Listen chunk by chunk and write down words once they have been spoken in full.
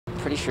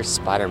pretty sure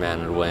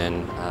Spider-Man would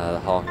win. The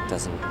Hulk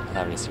doesn't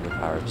have any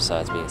superpowers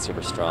besides being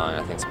super strong.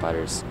 I think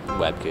Spider's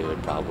web goo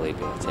would probably be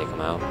able to take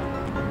him out.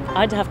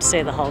 I'd have to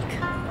say the Hulk.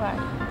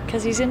 Why?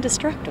 Because he's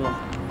indestructible.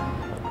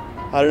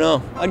 I don't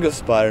know. I'd go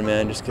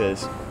Spider-Man just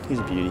because he's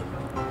a beauty.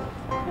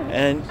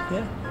 And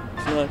yeah,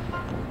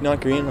 he's not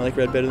green. I like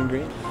red better than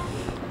green.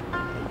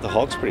 The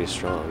Hulk's pretty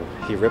strong.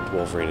 He ripped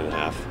Wolverine in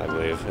half, I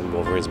believe, and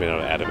Wolverine's made out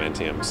of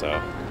adamantium, so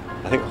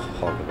I think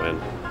Hulk would win.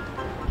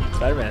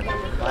 Spider-Man.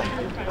 Why?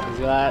 He's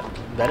got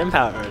venom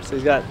powers.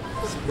 He's got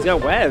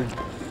web.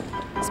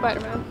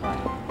 Spider-Man.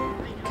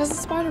 Why? Because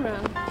it's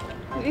Spider-Man.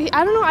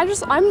 I don't know.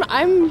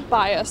 I'm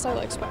biased. I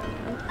like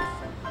Spider-Man.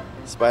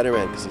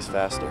 Spider-Man because he's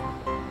faster,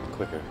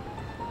 quicker,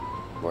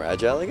 more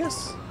agile, I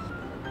guess.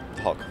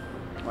 Hulk.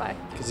 Why?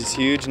 Because he's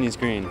huge and he's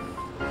green.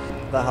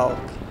 The Hulk.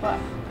 Why?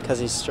 Because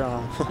he's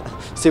strong.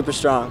 Super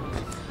strong.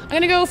 I'm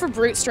gonna go for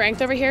brute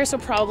strength over here, so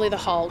probably the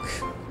Hulk.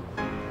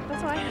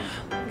 That's why.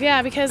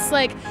 Yeah, because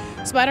like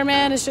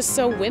Spider-Man is just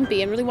so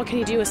wimpy, and really what can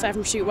he do aside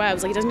from shoot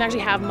webs? Like he doesn't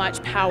actually have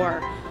much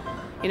power,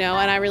 you know,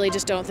 and I really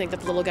just don't think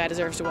that the little guy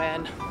deserves to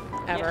win,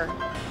 ever.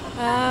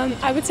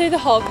 I would say the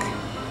Hulk,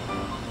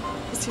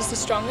 because he's the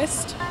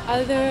strongest.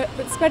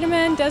 But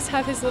Spider-Man does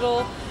have his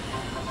little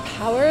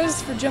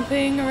powers for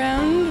jumping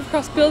around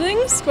across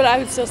buildings, but I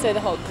would still say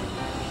the Hulk.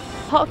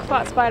 Hulk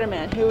fought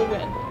Spider-Man. Who would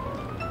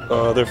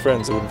win? They're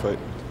friends, they wouldn't fight.